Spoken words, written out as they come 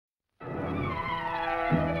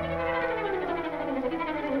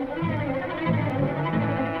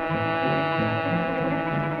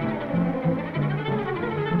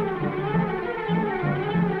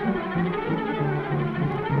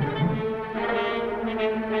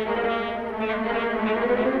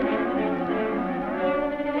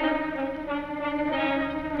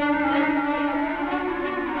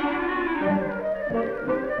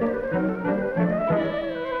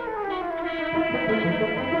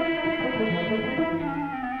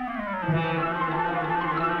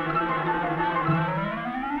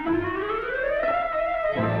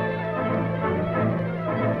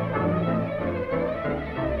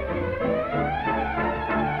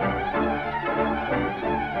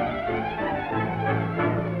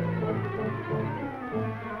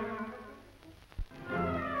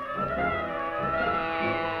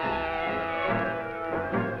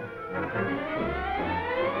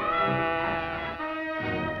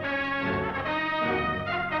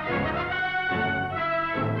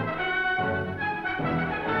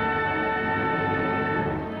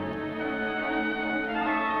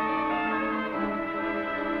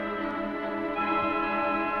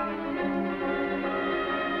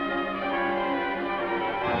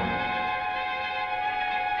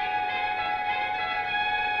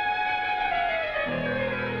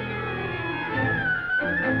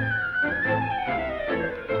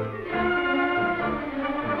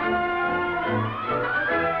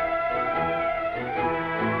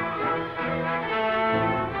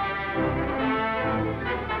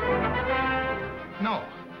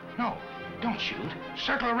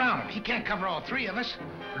Circle around him. He can't cover all three of us.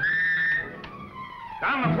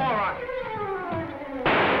 Down the floor, Rocket.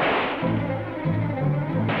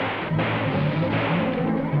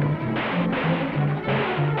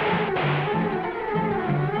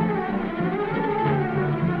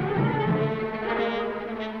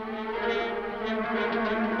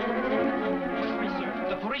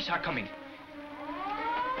 The police are coming.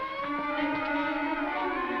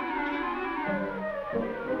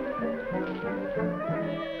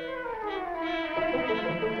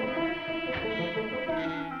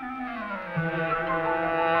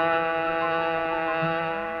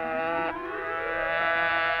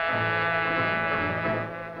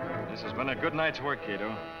 Good night's work,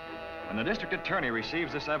 Kato. When the district attorney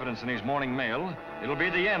receives this evidence in his morning mail, it'll be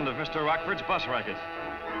the end of Mr. Rockford's bus racket.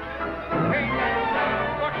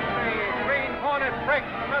 Green Hornet breaks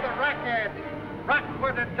another racket.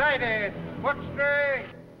 Rockford indicted. What's straight?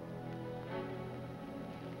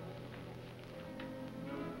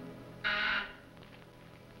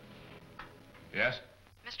 Yes?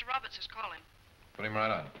 Mr. Roberts is calling. Put him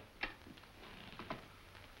right on.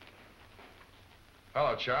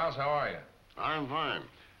 Hello, Charles. How are you? I'm fine.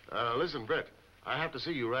 Listen, Britt, I have to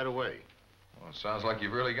see you right away. Well, it sounds like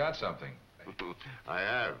you've really got something. I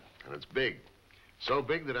have, and it's big. So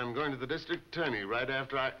big that I'm going to the district attorney right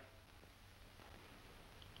after I...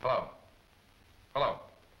 Hello? Hello?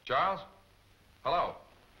 Charles? Hello?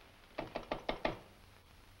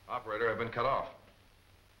 Operator, I've been cut off.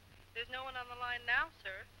 There's no one on the line now,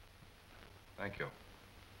 sir. Thank you.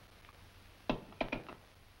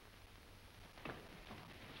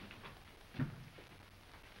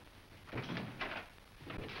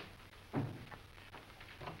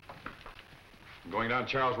 I'm going down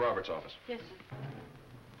to Charles Roberts' office. Yes, sir.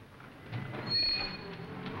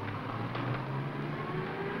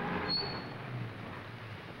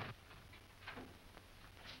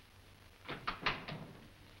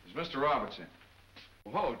 Is Mr. Roberts in?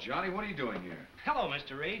 Well, hello, Johnny. What are you doing here? Hello,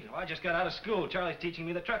 Mr. Reid. Oh, I just got out of school. Charlie's teaching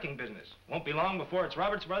me the trucking business. Won't be long before it's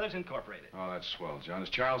Roberts Brothers Incorporated. Oh, that's swell, John. Is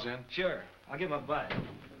Charles in? Sure. I'll give him a bite.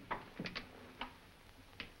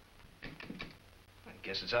 I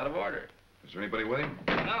guess it's out of order. Is there anybody with him?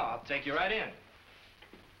 No, I'll take you right in.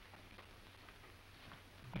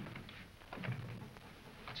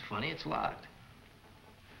 It's funny, it's locked.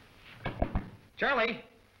 Charlie!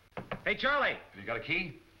 Hey, Charlie! Have you got a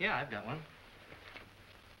key? Yeah, I've got one.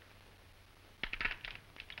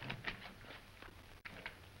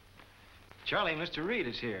 Charlie, Mr. Reid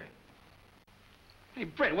is here. Hey,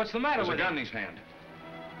 Britt, what's the matter with There's a gun him? in his hand.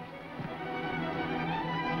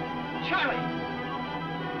 Charlie!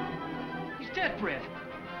 He's dead, Britt.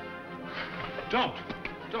 Don't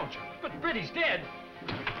you? But Britt, he's dead.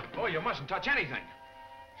 Oh, you mustn't touch anything.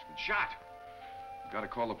 He's been shot. You've got to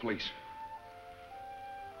call the police.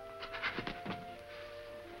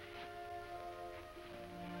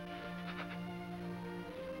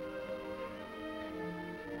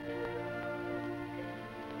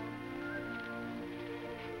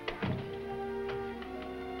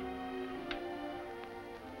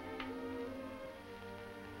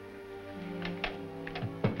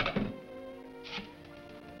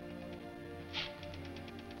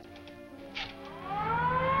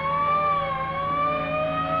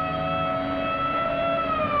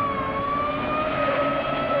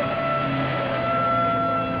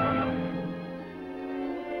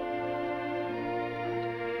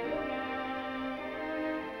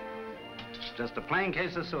 Just a plain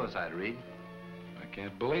case of suicide, Reid. I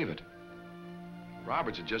can't believe it.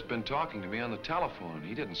 Roberts had just been talking to me on the telephone, and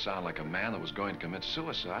he didn't sound like a man that was going to commit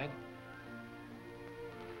suicide.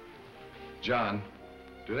 John,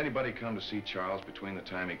 did anybody come to see Charles between the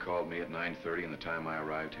time he called me at 9:30 and the time I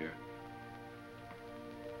arrived here?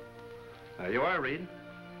 There you are, Reid.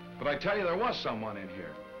 But I tell you, there was someone in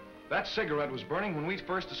here. That cigarette was burning when we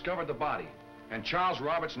first discovered the body. And Charles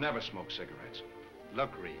Roberts never smoked cigarettes.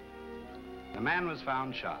 Look, Reid. The man was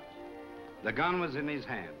found shot. The gun was in his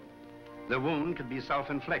hand. The wound could be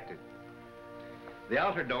self-inflicted. The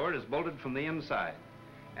outer door is bolted from the inside.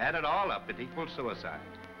 Add it all up, it equals suicide.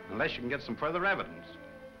 Unless you can get some further evidence.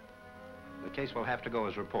 The case will have to go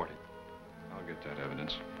as reported. I'll get that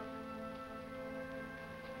evidence.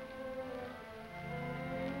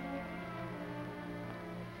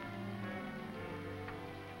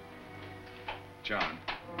 John,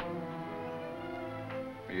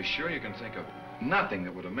 are you sure you can think of nothing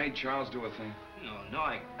that would have made Charles do a thing? No,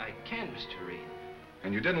 I can't, Mr. Reid.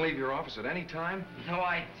 And you didn't leave your office at any time? No,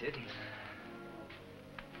 I didn't.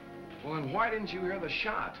 Well, then why didn't you hear the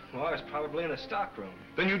shot? Well, I was probably in the stockroom.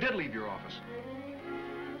 Then you did leave your office. Yeah,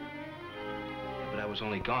 but I was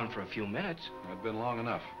only gone for a few minutes. That'd been long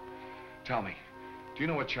enough. Tell me, do you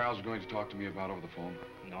know what Charles was going to talk to me about over the phone?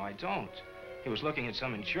 No, I don't. He was looking at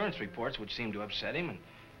some insurance reports which seemed to upset him, and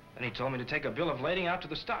then he told me to take a bill of lading out to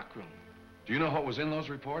the stockroom. Do you know what was in those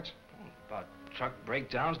reports? About truck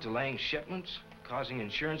breakdowns, delaying shipments, causing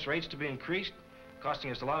insurance rates to be increased, costing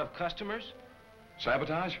us a lot of customers.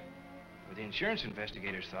 Sabotage? Well, the insurance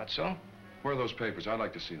investigators thought so. Where are those papers? I'd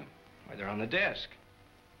like to see them. Why, they're on the desk.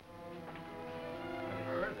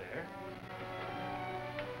 They were there.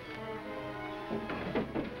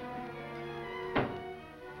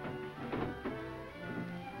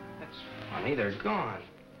 That's funny, they're gone.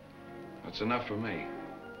 That's enough for me.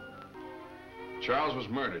 Charles was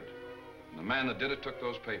murdered, and the man that did it took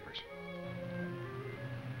those papers.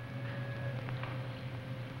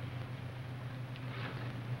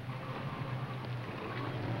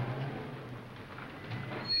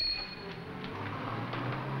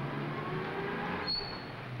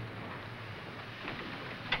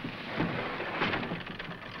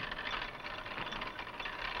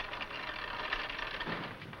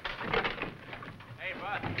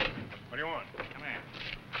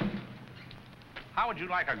 How would you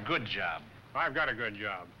like a good job? I've got a good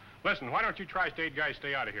job. Listen, why don't you Tri-State guys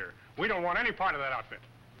stay out of here? We don't want any part of that outfit.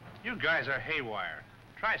 You guys are haywire.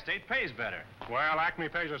 Tri-State pays better. Well, Acme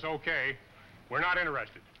pays us okay. We're not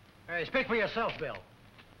interested. Hey, speak for yourself, Bill.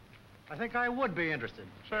 I think I would be interested.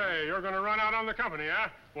 Say, you're going to run out on the company, huh?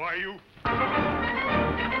 Why, you...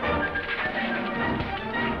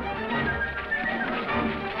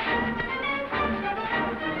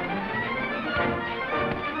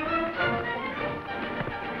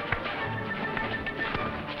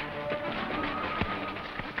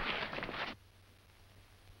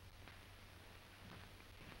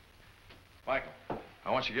 Michael,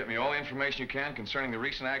 I want you to get me all the information you can concerning the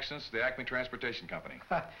recent accidents to the Acme Transportation Company.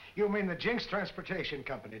 You mean the Jinx Transportation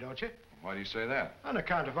Company, don't you? Why do you say that? On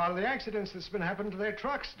account of all the accidents that's been happening to their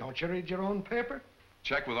trucks. Don't you read your own paper?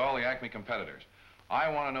 Check with all the Acme competitors. I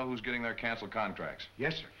want to know who's getting their canceled contracts.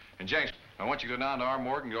 Yes, sir. And James, I want you to go down to our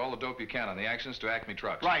morgue and get all the dope you can on the accidents to Acme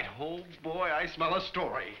trucks. Right. Oh, boy, I smell a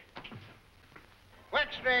story.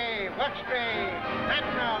 Wednesday,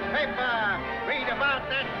 Sentinel, paper. Read about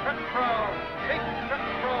that truck probe. Big truck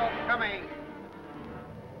probe coming.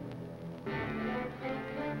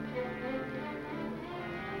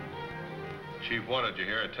 Chief wanted you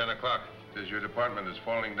here at 10 o'clock. Says your department is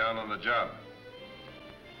falling down on the job.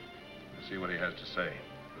 Let's see what he has to say.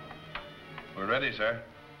 We're ready, sir.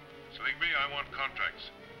 Slick B, I want contracts.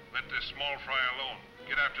 Let this small fry alone.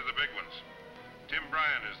 Get after the big ones. Tim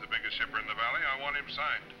Bryan is the biggest shipper in the valley. I want him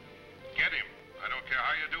signed. Get him. I don't care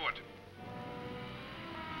how you do it.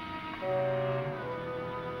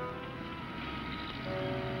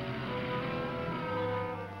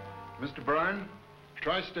 Mr. Bryan,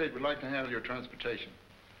 Tri-State would like to handle your transportation.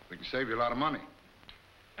 We can save you a lot of money.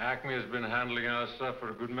 Acme has been handling our stuff for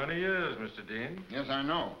a good many years, Mr. Dean. Yes, I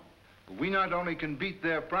know. But we not only can beat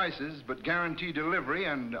their prices, but guarantee delivery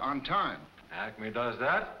and on time. Acme does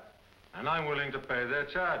that, and I'm willing to pay their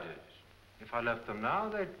charges. If I left them now,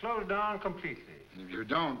 they'd close down completely. If you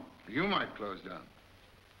don't, you might close down.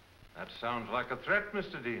 That sounds like a threat,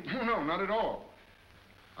 Mr. Dean. No, not at all.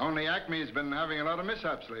 Only Acme's been having a lot of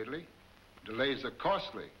mishaps lately. Delays are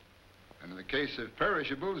costly, and in the case of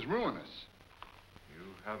perishables, ruinous. You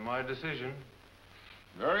have my decision.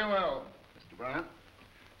 Very well, Mr. Bryan.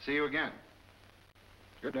 See you again.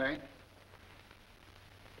 Good day.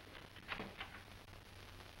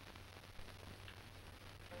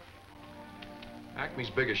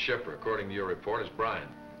 Acme's biggest shipper, according to your report, is Brian.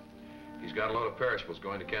 He's got a load of perishables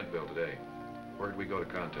going to Kentville today. Where did we go to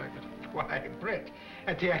contact it? Why, Britt,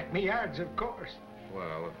 at the Acme Yards, of course.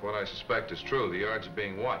 Well, if what I suspect is true, the yards are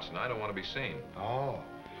being watched, and I don't want to be seen. Oh,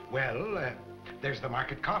 well, there's the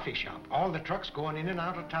Market Coffee Shop. All the trucks going in and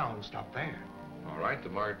out of town stop there. All right, the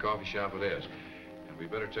Market Coffee Shop it is. And we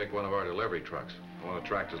better take one of our delivery trucks. I want to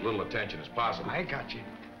attract as little attention as possible. I got you.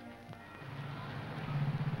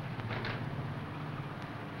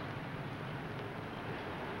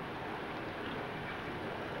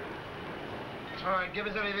 All right, give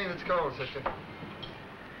us anything that's cold, sister.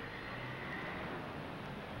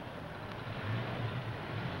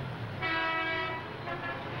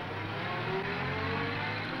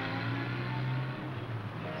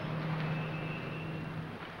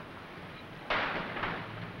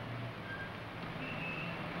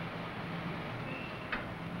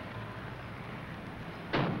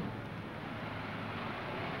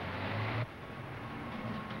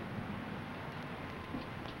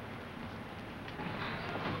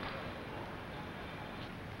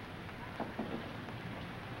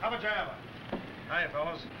 Pajama. Hiya,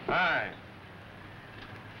 fellas. Hi.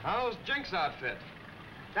 How's Jink's outfit?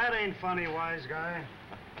 That ain't funny, wise guy.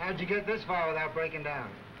 How'd you get this far without breaking down?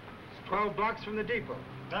 It's 12 blocks from the depot.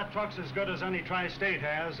 That truck's as good as any tri-state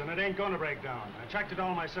has, and it ain't gonna break down. I checked it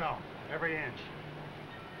all myself, every inch.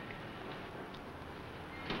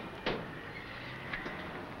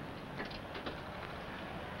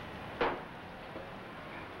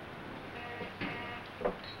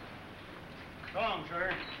 Go on,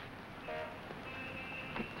 sir.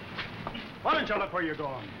 Why don't you look where you're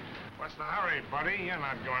going? What's the hurry, buddy? You're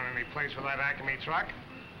not going any place with that Acme truck.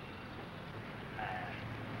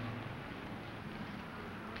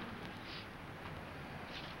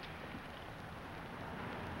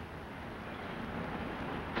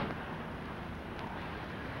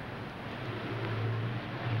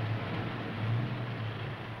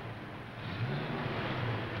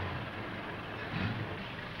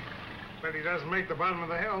 Bet he doesn't make the bottom of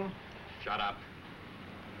the hill. Shut up.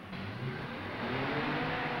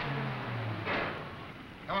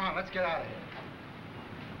 Come on, let's get out of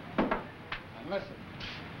here. And listen,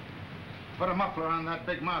 put a muffler on that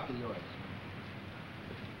big mouth of yours.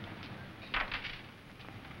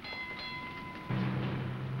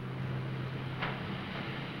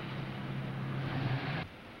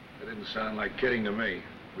 That didn't sound like kidding to me.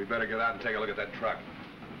 We better get out and take a look at that truck.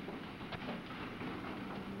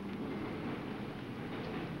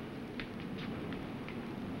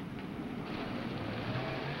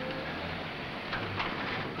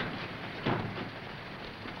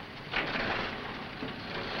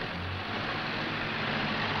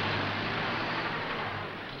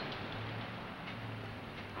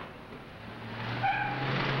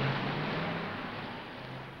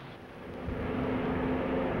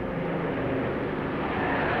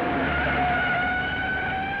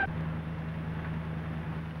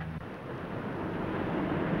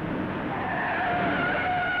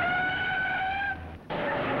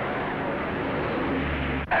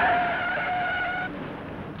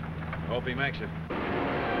 Hope he makes it.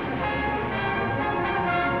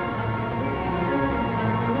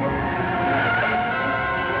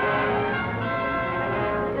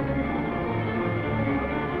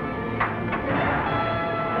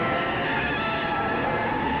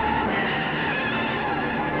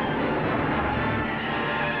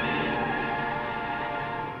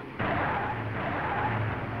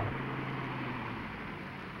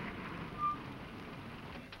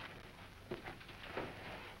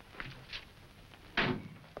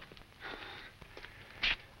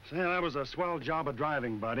 Say, that was a swell job of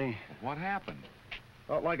driving, buddy. What happened?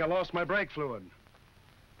 Felt like I lost my brake fluid.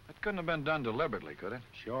 That couldn't have been done deliberately, could it?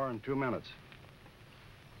 Sure, in 2 minutes.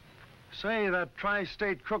 Say, that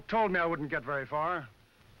tri-state crook told me I wouldn't get very far.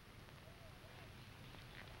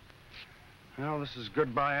 Well, this is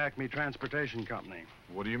goodbye Acme Transportation Company.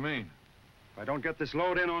 What do you mean? If I don't get this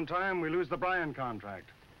load in on time, we lose the Bryan contract.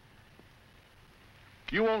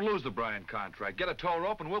 You won't lose the Bryan contract. Get a tow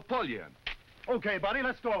rope and we'll pull you in. Okay, buddy,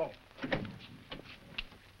 let's go.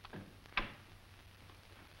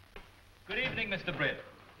 Good evening, Mr. Britt.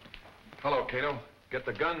 Hello, Kato. Get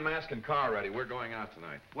the gun, mask, and car ready. We're going out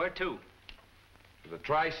tonight. Where to? To the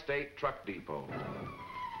Tri-State Truck Depot.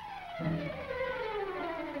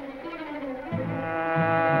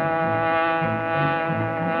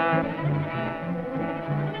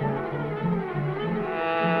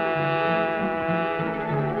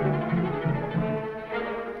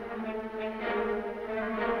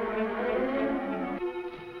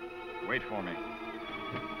 Wait for me.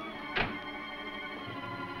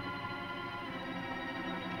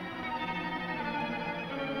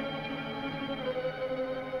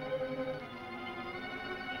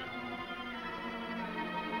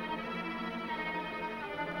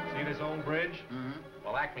 this old bridge? Mm-hmm.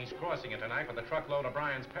 Well, Acme's crossing it tonight with a truckload of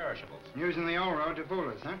Bryan's perishables. Using the old road to fool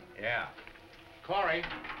us, huh? Yeah. Corey,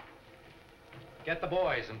 get the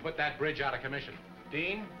boys and put that bridge out of commission.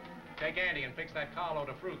 Dean, take Andy and fix that carload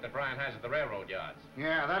of fruit that Bryan has at the railroad yards.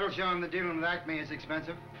 Yeah, that'll show him that dealing with Acme is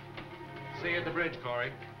expensive. See you at the bridge,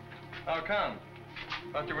 Corey. How come?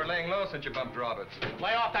 Thought you were laying low since you bumped Roberts.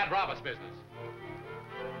 Lay off that Roberts business.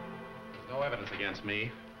 There's no evidence against me.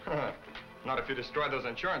 Not if you destroyed those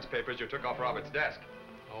insurance papers you took off Roberts' desk.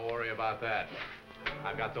 Don't worry about that.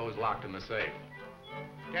 I've got those locked in the safe.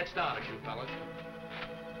 Get started, you fellas.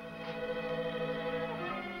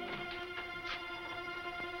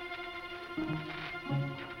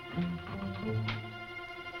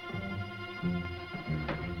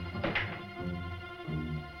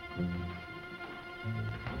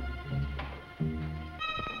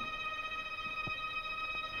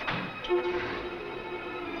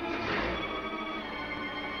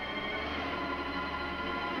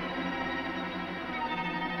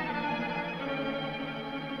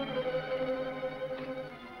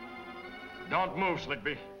 Don't move,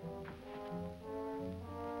 Slickby.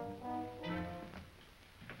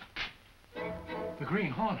 The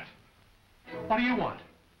Green Hornet. What do you want?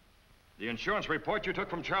 The insurance report you took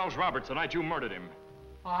from Charles Roberts the night you murdered him.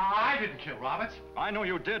 I didn't kill Roberts. I know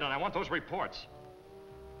you did, and I want those reports.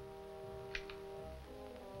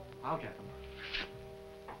 I'll get them.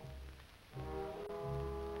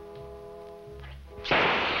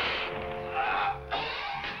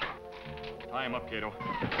 Tie him up, Kato.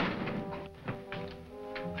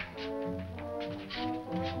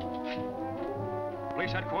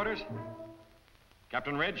 Police headquarters?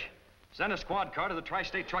 Captain Ridge, send a squad car to the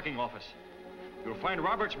Tri-State Trucking Office. You'll find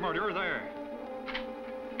Robert's murderer there.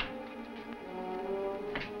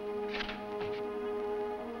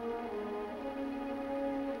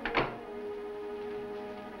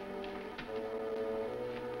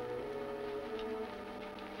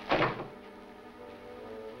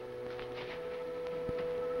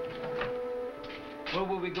 Where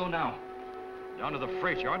will we go now? Down to the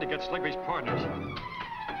freight yard to get Sligby's partners.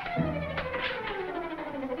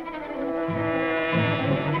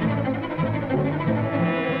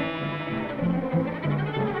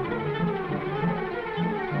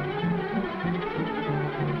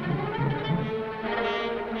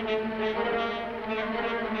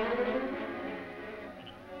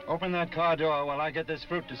 Open that car door while I get this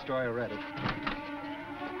fruit destroyer ready.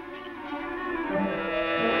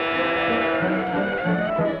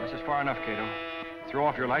 This is far enough, Kato. Throw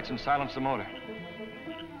off your lights and silence the motor.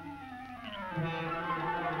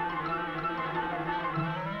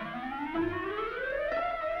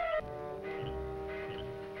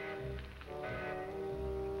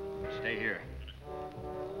 Stay here.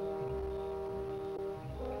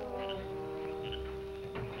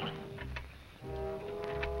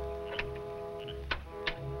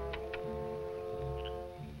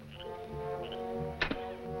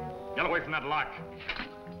 Get away from that lock.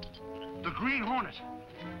 The Green Hornet.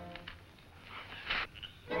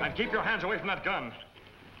 And keep your hands away from that gun.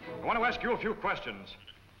 I want to ask you a few questions.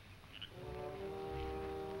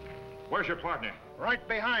 Where's your partner? Right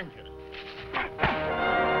behind you.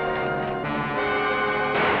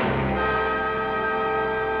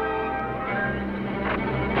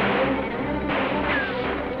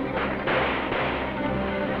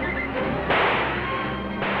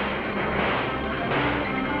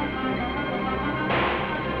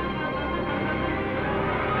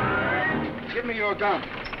 Give me your gun.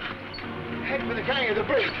 Head for the gang of the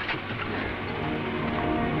bridge.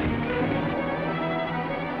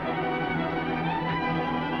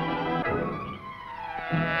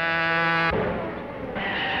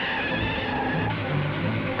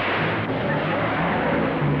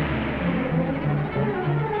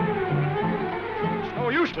 It's no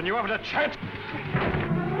use when you haven't a chance.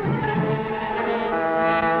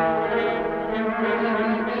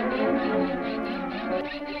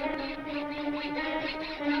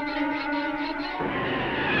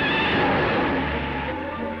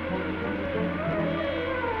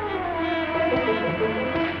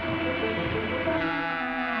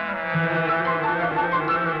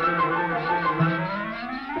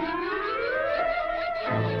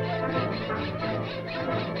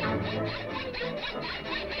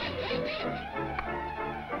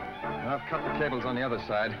 I've cut the cables on the other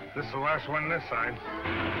side. This is the last one this side.